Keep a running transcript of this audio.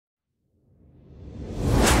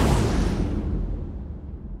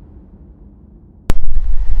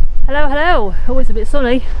Hello, hello. Oh, it's a bit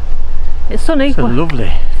sunny. It's sunny. It's a lovely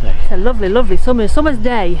day. It's a lovely, lovely summer's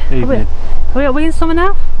day. Evening. Are we in summer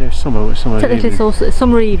now? Yeah, it's summer Technically evening. it's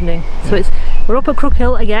summer evening. Yeah. So we're up at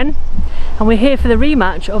Crookhill again, and we're here for the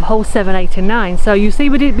rematch of hole 7, 8 and 9. So you see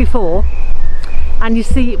we did it before, and you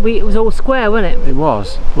see it was all square, wasn't it? It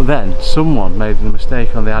was, but then someone made a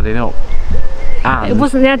mistake on the adding up. And it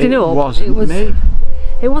wasn't the adding up. It was me.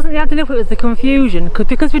 It wasn't the adding up, it was the confusion.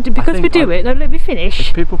 Because we do it. No, let me finish.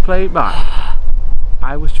 If people play it back,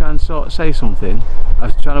 I was trying to say something. I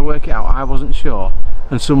was trying to work it out. I wasn't sure,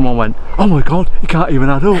 and someone went, "Oh my God, you can't even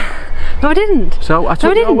add up." No, I didn't. So I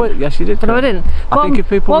took your word. Yes, you did. No, I didn't. I think if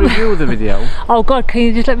people review the video. Oh God, can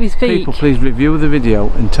you just let me speak? People, please review the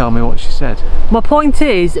video and tell me what she said. My point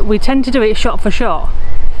is, we tend to do it shot for shot,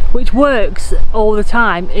 which works all the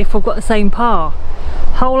time if we've got the same par.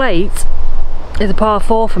 Hole 8 is a par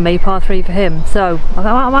 4 for me, par 3 for him. So,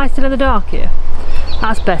 am I still in the dark here?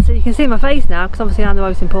 That's better. You can see my face now because obviously I'm the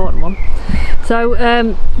most important one. So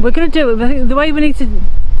we're going to do it. I think the way we need to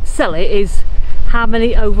sell it is how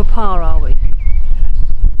many over par are we?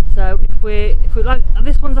 So if we like,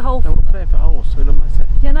 this one's a hole. No, we're playing for holes, so it doesn't matter.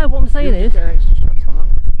 Yeah, no. What I'm saying is, get an extra shot on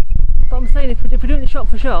that. But I'm saying if we're doing it shot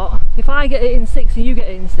for shot, if I get it in 6 and you get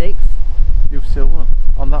it in 6, you've still won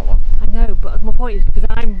on that one. I know, but my point is because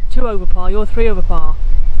I'm 2 over par, you're 3 over par.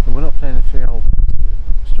 But we're not playing a 3-hole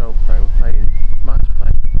stroke play. We're playing match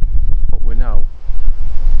play. But we know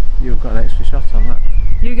you've got an extra shot on that.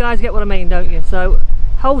 You guys get what I mean, don't you? So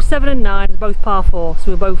hole 7 and 9 are both par 4,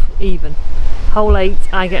 so we're both even. Hole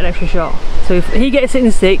 8, I get an extra shot. So if he gets it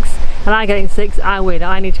in 6 and I get it in 6, I win.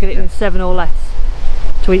 I need to get it in 7 or less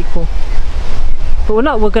to equal. But we're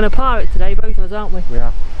not. We're going to par it today, both of us, aren't we? We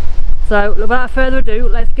are. So without further ado,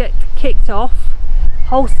 let's get kicked off.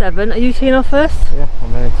 Hole 7. Are you teeing off first? Yeah,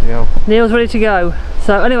 I'm ready to go. Neil's ready to go.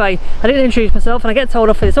 So anyway, I didn't introduce myself, and I get told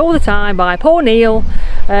off for this all the time by poor Neil.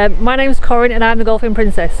 My name's Corinne and I'm the Golfing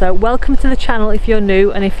Princess. So welcome to the channel if you're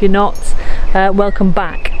new, and if you're not, welcome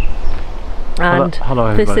back. And hello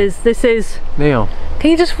everybody. This is Neil.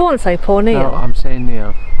 Can you just for once say poor Neil? No, I'm saying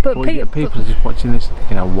Neil. But people are just watching this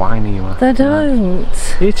thinking how whiny you are. They don't.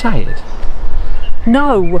 Are you tired?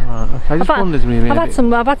 No. Right, okay. I just wondered when you made I've had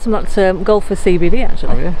some that golf for CBD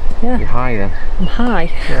actually. Oh yeah? Yeah. You're high then? I'm high.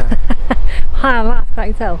 Yeah. High on life, can't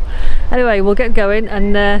you tell? Anyway, we'll get going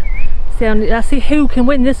and see who can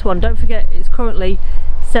win this one. Don't forget, it's currently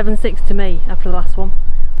 7-6 to me after the last one.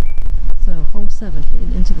 So, hole 7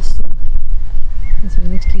 hitting into the sun. That's what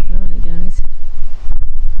we need to keep an eye on it, guys.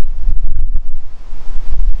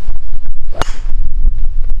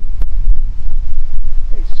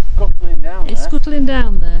 Scuttling down there. It's scuttling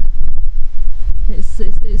down there.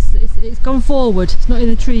 It's gone forward. It's not in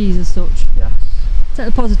the trees as such. Yes. Take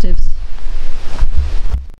the positives.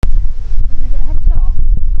 Can I get a head start?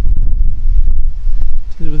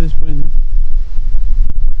 With this wind.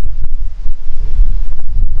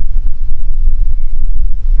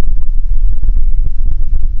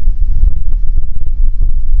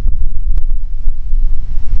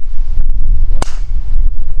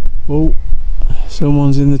 Oh,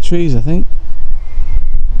 someone's in the trees, I think.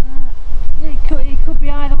 Yeah, it could be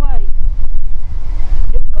either way.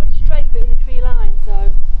 It was going straight but in the tree line,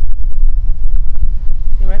 so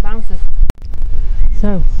see where it bounces.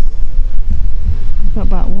 So I've got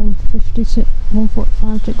about 150 to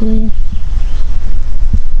 145 to green.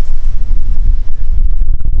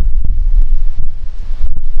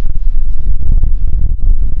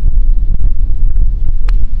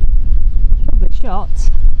 Lovely shot. It's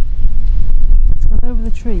gone over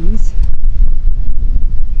the trees.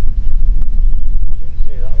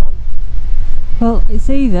 Well, it's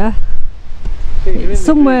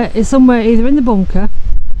somewhere either in the bunker,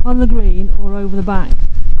 on the green, or over the back.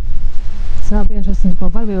 So that'll be interesting. Well,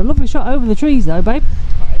 that'll be a lovely shot over the trees though, babe.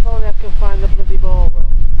 If only I can find the bloody ball though.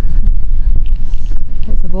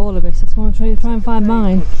 What's the ball a bit? That's why I'm trying to try and find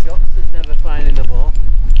mine. Good shots, but never finding the ball.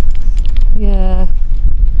 Yeah.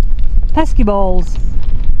 Pesky balls.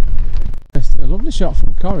 A lovely shot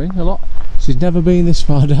from Corinne. She's never been this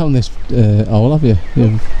far down this hole, have you?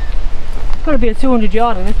 Got to be a 200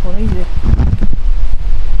 yard on this one, easy.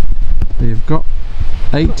 You've got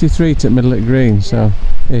 83 to middle at green, so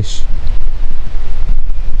ish.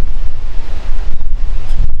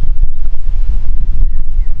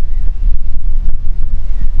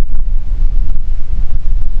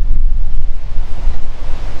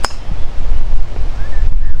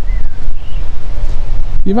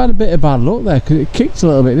 You've had a bit of bad luck there because it kicked a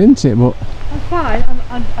little bit, didn't it? But that's fine.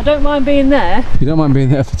 I don't mind being there. You don't mind being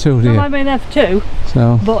there for 2, do you? I don't mind being there for 2.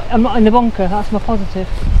 So. But I'm not in the bunker. That's my positive.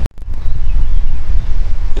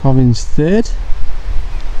 Corinne's 3rd.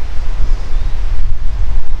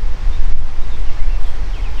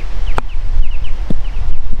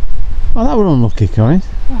 Oh, that was unlucky, Corin.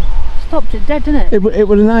 Oh, stopped it dead, didn't it? It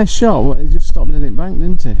was a nice shot, but it just stopped in it bank,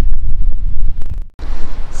 didn't it?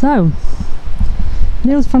 So,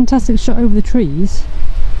 Neil's fantastic shot over the trees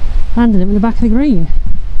landed it with the back of the green.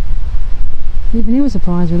 Even he was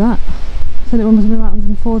surprised with that. Said it must have been about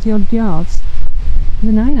 140 odd yards. The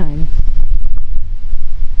 9-9.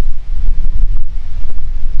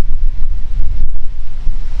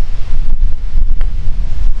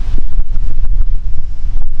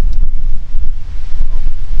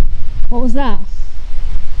 What was that?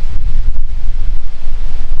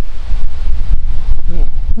 Yeah.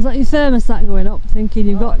 Was that your thermostat going up thinking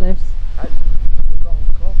you've got this?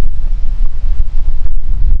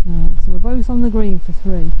 Right, so we're both on the green for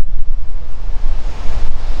 3.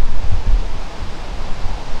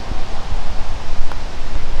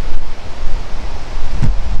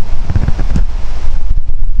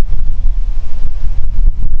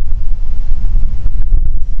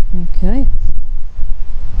 Okay.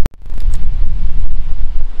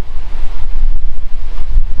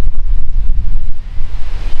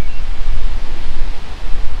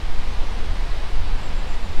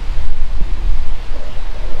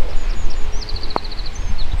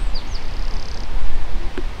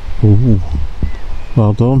 Ooh,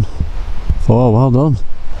 well done. 4, well done.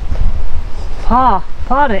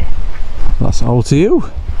 Parred it. That's all to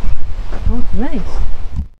you. All to me.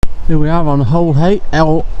 Here we are on hole 8,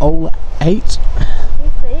 hole 8.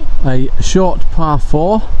 A short par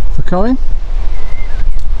 4 for Corin.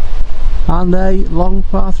 And a long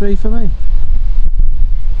par 3 for me.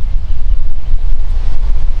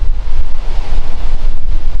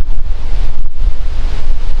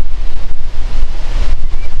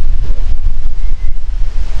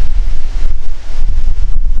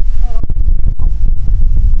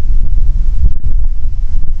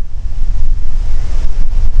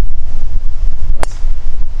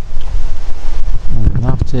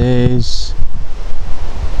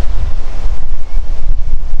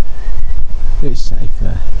 It's safe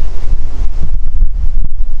there.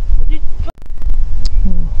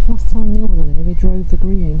 Last time Neil was on here, he drove the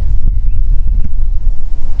green.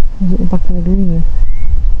 He was at the back of the green.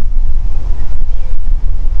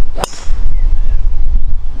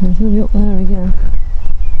 He's going to be up there again.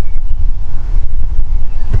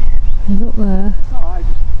 He's up there.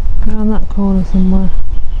 Around that corner somewhere.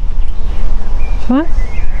 Fine.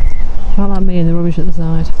 Not like me and the rubbish at the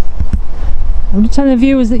side. I'm just telling the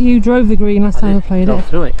viewers that you drove the green last time I played it.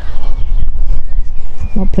 Through it.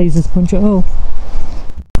 Not pleased with Sponge at all.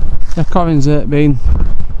 Yeah, Corin's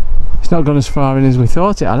it's not gone as far in as we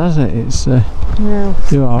thought it had, hasn't it? It's No.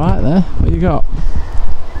 you're alright there. What you got?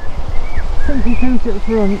 Something comes at the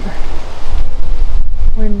front.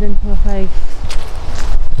 Wind into my face.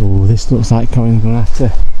 Oh, this looks like Corin's going to have to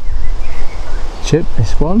chip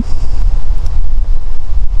this one.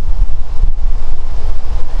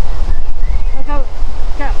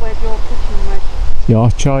 Where's your pitching wedge? Your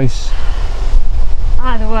choice.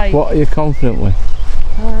 Either way. What are you confident with?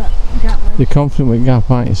 Gap wedge. You're confident with gap,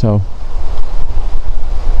 aren't you? So.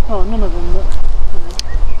 Oh, none of them, but.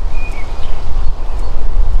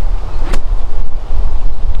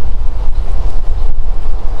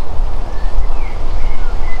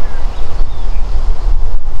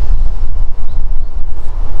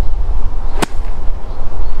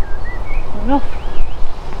 Enough.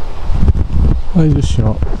 Oh, you just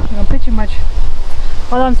shot. I'm pitching wedge.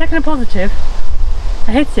 Well, I'm second and positive.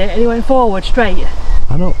 I hit it and it went forward straight.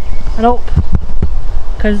 And up. And up.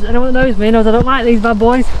 Because anyone that knows me knows I don't like these bad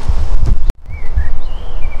boys.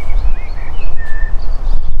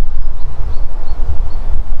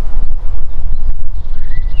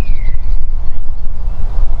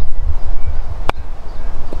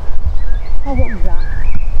 Oh, what was that?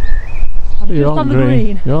 I'm You're just on the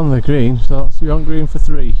green. You're on the green, so you're on green for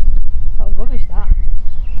 3. That was rubbish, that.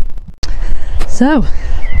 So,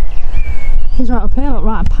 he's right up here, look,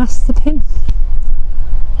 right past the pin.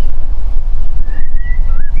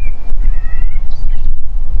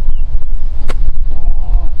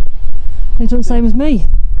 He's done the same as me.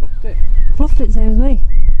 Fluffed it. Fluffed it, same as me.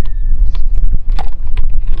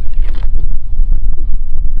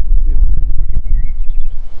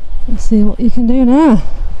 Let's see what you can do now.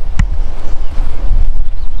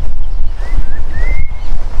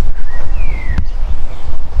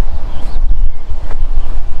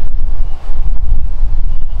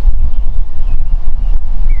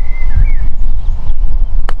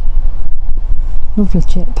 Lovely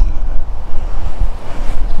chip.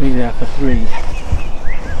 You're there for 3.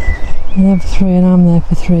 You're there for 3 and I'm there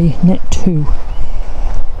for 3. Net 2.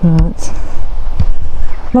 Right.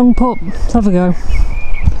 Long putt. Let's have a go.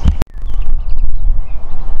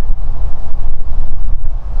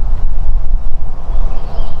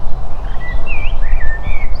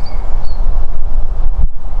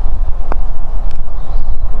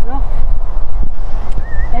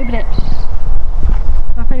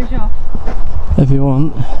 if you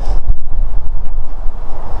want.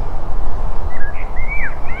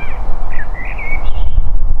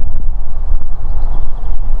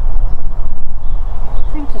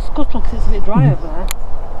 Seems to scuttle because it's a bit dry over there.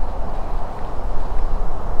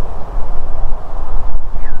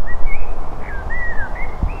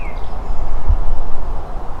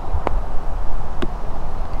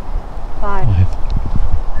 Five.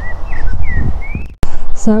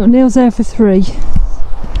 So Neil's there for 3, which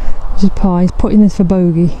is par. He's putting this for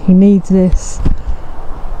bogey. He needs this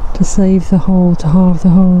to save the hole, to halve the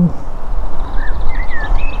hole.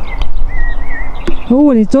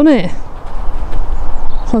 Oh, and he's done it.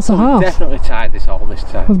 So that's a half. We've definitely tied this hole this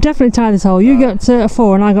time. We've definitely tied this hole. You got a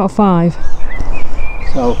 4 and I got a 5.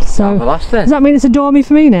 So the last then. Does that mean it's a dormy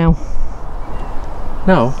for me now?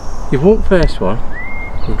 No, you've won first one.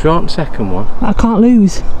 You've drawn second one. I can't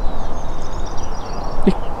lose.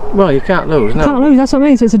 Well, you can't lose, no. Can't lose, that's what I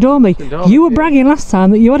mean, so it's a dormy. You were bragging last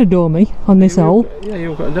time that you had a dormy on this hole. Yeah,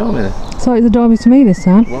 you've got a dormy then. So it's a dormy to me this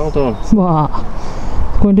time. Well done. What?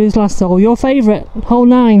 Go and do this last hole. Your favourite, hole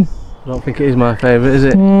 9. I don't think it is my favourite, is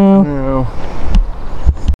it? No. No.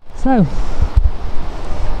 So,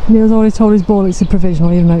 Neil's already told his ball it's a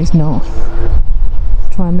provisional, even though it's not.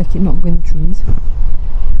 Try and make it not go in the trees.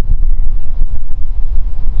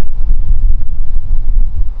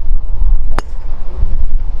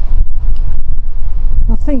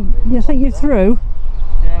 You think you're through?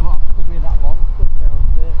 Yeah, well, it could be that long.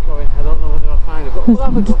 I don't know whether I'll find it, but we'll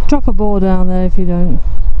have a go. Drop a ball down there if you don't.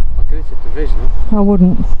 Okay, it's a provisional. I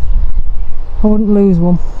wouldn't lose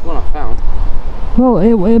one. One I found. Well,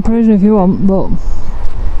 it's a provisional if you want, but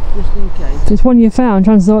Just in case. if it's one you found,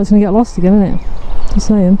 chances are it's going to get lost again, isn't it? Just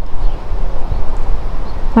saying.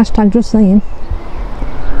 Hashtag just saying.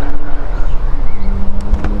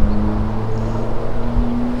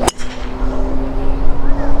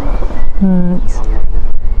 Right.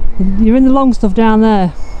 You're in the long stuff down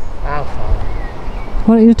there. How far?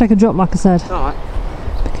 Why don't you just take a drop like I said? Alright.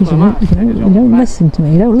 Because Well, you don't listen to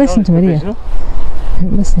me. You don't listen to me, do you? You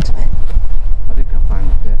don't listen to me. I think I'll find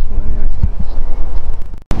the first one anyway.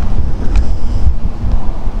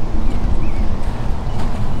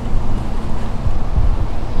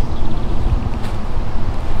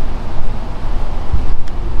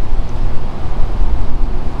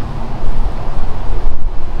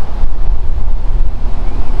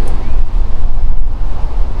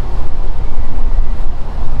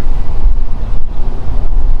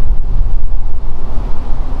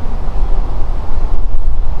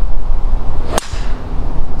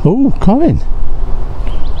 Oh, Colin!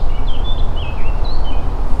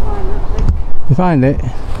 You find it? In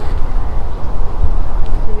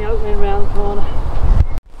the opening round the corner.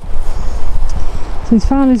 So he's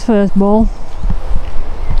found his first ball.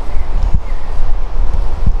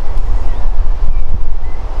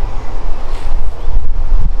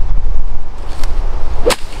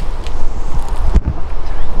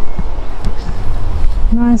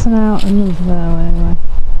 Nice and out and love there anyway.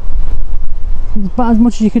 It's about as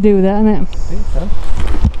much as you could do with it, isn't it? I think so.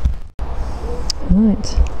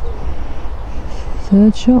 Right.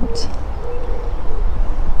 Third shot.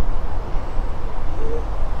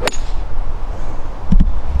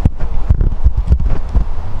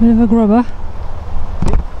 Bit of a grubber.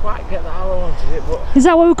 Didn't quite get that how I wanted it, but... Is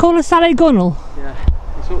that what we call a Sally Gunnel? Yeah,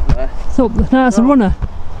 it's up there. It's up there. No, that's a runner.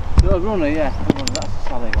 No, a runner, yeah. A runner, that's a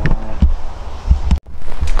Sally Gunnel, yeah.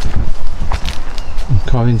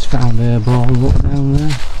 Corin's found her ball up down there,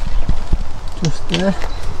 just there,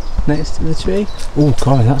 next to the tree. Oh,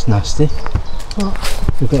 Corin, that's nasty. What?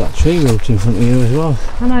 You've got that tree root in front of you as well.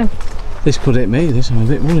 I know. This could hit me, this, I'm a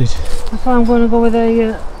bit worried. That's why I'm going to go with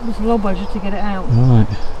a little lob wedge just to get it out. Right.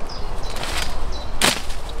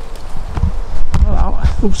 Oh, out.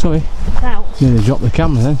 Oh, sorry. It's out. Nearly dropped the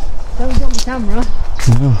camera then. Don't drop the camera.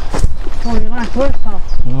 No. Oh, you like work, pal.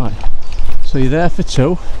 Right. So you're there for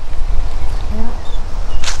 2. Yeah.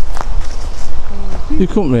 You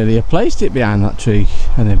couldn't really have placed it behind that tree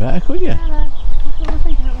any better, could you? Yeah, no. That's what I'm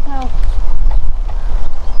thinking of myself.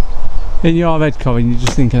 In your head, Corin, you're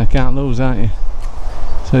just thinking I can't lose, aren't you?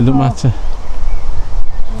 So it doesn't matter.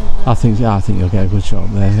 I think you'll get a good shot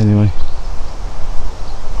up there anyway.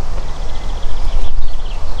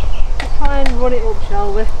 Let's try and run it up,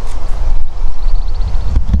 shall we?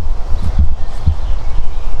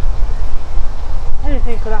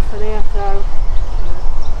 Anything could happen here, so...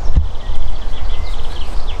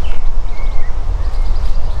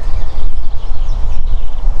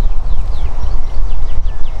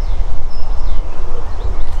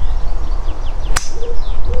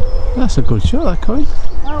 That's a good shot, that Corin.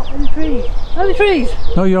 Oh, in the tree. Oh, the trees.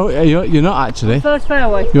 No, you're not actually. First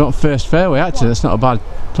fairway. You want first fairway actually. That's not a bad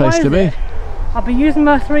place to be. I've been using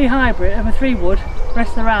my 3 hybrid and my 3 wood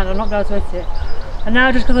rest of the round. I'm not going to hit it. And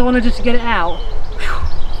now just because I wanted just to get it out.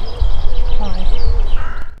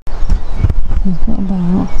 We've got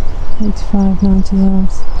about 85, 90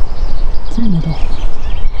 yards to the middle.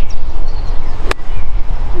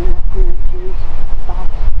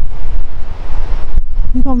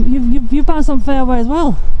 You've bounced on fairway as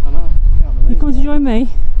well. I know. You coming to join me?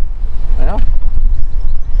 I am.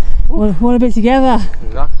 Want to be together.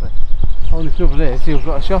 Exactly. Only trouble is you've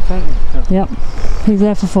got a shot, haven't you? Yep. He's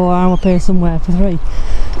there for 4, I'm up here somewhere for 3.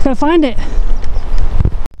 Go find it.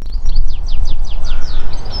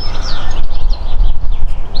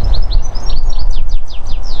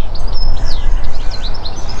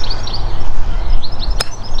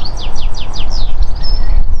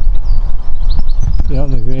 You're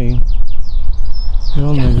on the green. You're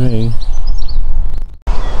on the green.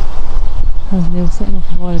 There's Neil setting off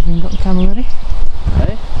before I've even got the camera ready.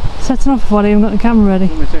 Hey? Setting off before I even got the camera ready.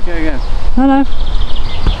 Let me check it again. Hello. I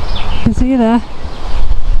can see you there.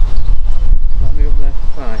 Let me up there for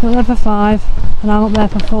 5. You're there for 5 and I'm up there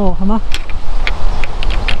for 4, am I?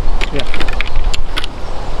 Yeah.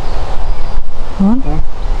 1,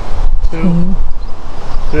 2,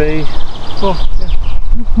 3, 4. Yeah.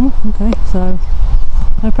 Oh, okay, so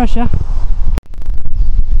no pressure.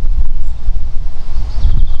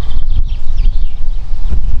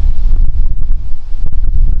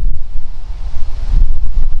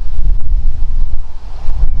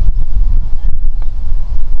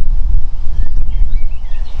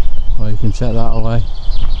 Well, you can take that away.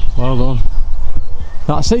 Well done.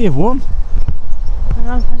 That's it, you've won. Hang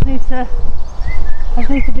on, I just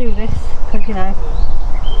need to do this because you know.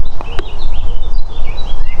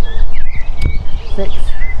 6.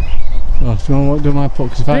 Oh, do you want to do my putt?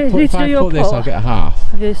 Because if I put this, I'll get a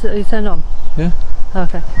half. Have you turned on? Yeah.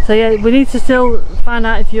 Okay. So yeah, we need to still find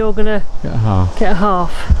out if you're gonna Get a half. get a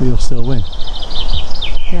half. But you'll still win.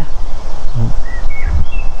 Yeah. Right.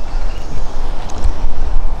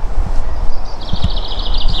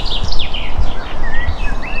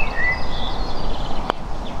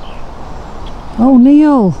 Oh,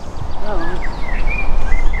 Neil.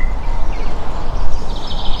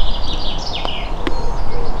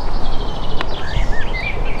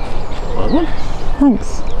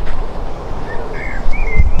 Thanks.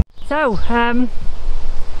 So,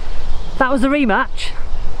 that was the rematch,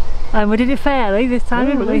 and we did it fairly this time,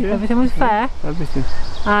 didn't we? Yeah. Everything was fair. Yeah, everything.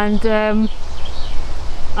 And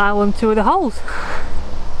I won 2 of the holes.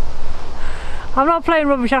 I'm not playing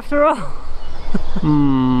rubbish after all.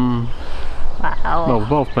 Well, we're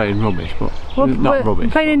both playing rubbish, but not rubbish.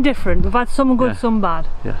 We're playing indifferent. We've had some good, some bad.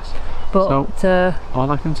 Yes. But so,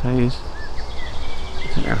 all I can say is,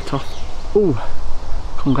 take our top. Ooh,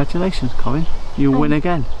 congratulations, Colin. You win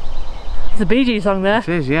again. It's a Bee Gees song there. It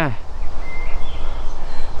is, yeah.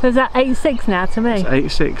 So is that 8-6 now to me?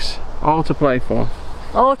 It's 8-6. All to play for.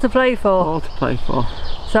 All to play for. All to play for.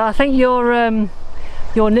 So I think your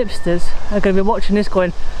nipsters are going to be watching this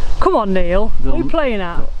going, come on Neil, what are you playing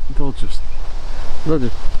at? They'll just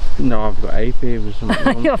no, I've got A fever or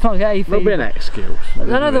something. You've not got A fever. There'll be an excuse. I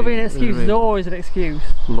know there'll be an excuse, there's always an excuse.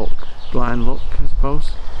 Luck, blind luck, I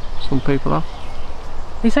suppose. Some people have.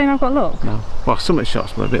 Are you saying I've got luck? No. Well, some of the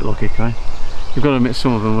shots were a bit lucky, Kai. You've got to admit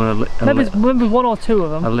some of them were maybe 1 or 2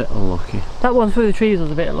 of them. A little lucky. That one through the trees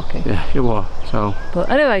was a bit lucky. Yeah, it was. So.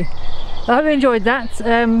 But anyway, I hope you enjoyed that.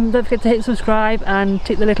 Don't forget to hit subscribe and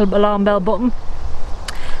tick the little alarm bell button.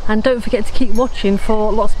 And don't forget to keep watching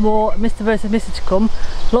for lots more Mr vs Mr to come.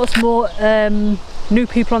 Lots more new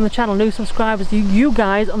people on the channel, new subscribers, you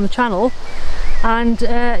guys on the channel. And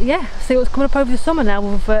yeah, see what's coming up over the summer now.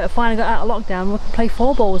 We've finally got out of lockdown. We can play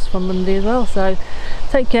 4 balls from Monday as well. So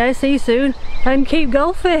take care, see you soon, and keep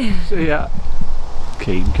golfing. See ya.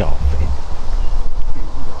 Keep golfing.